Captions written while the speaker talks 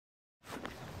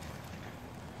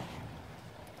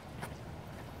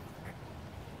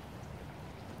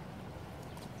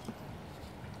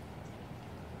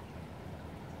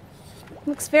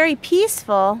Looks very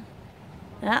peaceful.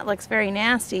 That looks very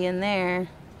nasty in there.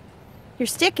 Your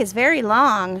stick is very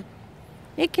long.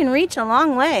 It can reach a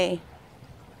long way.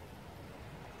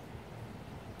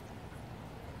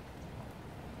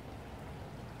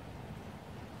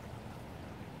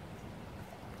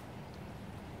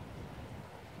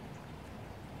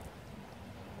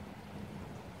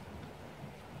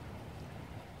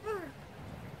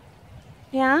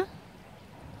 Yeah?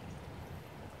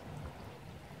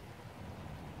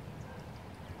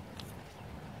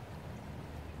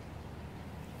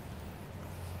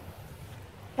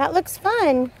 That looks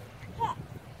fun.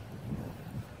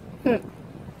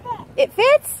 It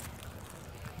fits?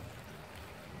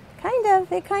 Kind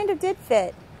of. It kind of did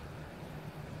fit.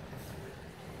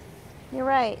 You're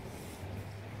right.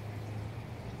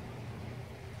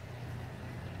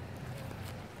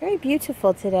 Very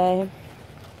beautiful today.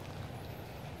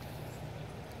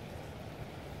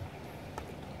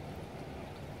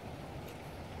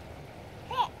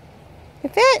 You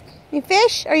fit? You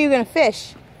fish? Or are you going to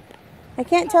fish? I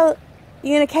can't tell.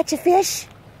 You going to catch a fish?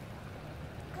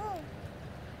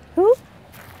 Who?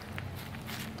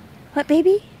 What,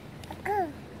 baby?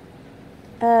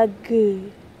 A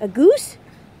goose?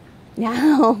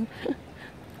 No.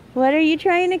 What are you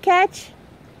trying to catch?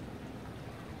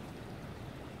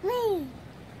 Me.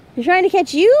 You're trying to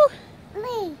catch you?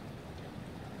 Me.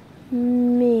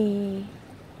 Me.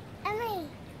 Me.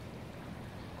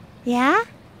 Yeah?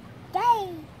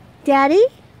 Daddy. Daddy?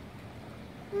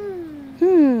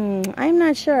 I'm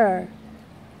not sure.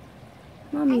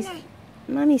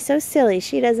 Mommy's so silly.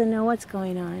 She doesn't know what's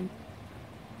going on.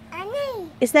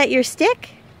 Is that your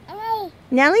stick?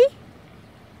 Nellie?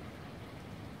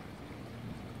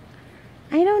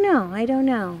 I don't know. I don't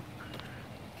know.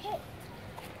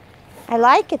 I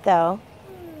like it though.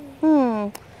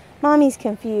 Mommy's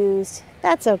confused.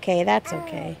 That's okay. That's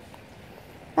okay.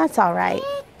 That's all right.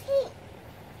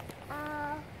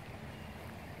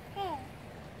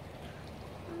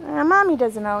 Mommy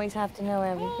doesn't always have to know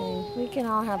everything. We can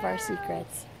all have our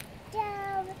secrets.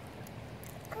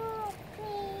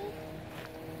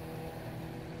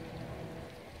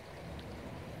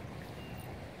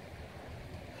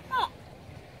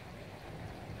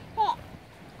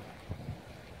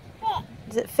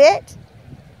 Does it fit?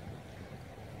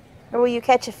 Or will you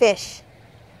catch a fish?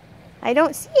 I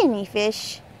don't see any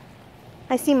fish.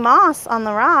 I see moss on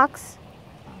the rocks.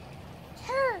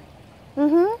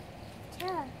 Mm-hmm.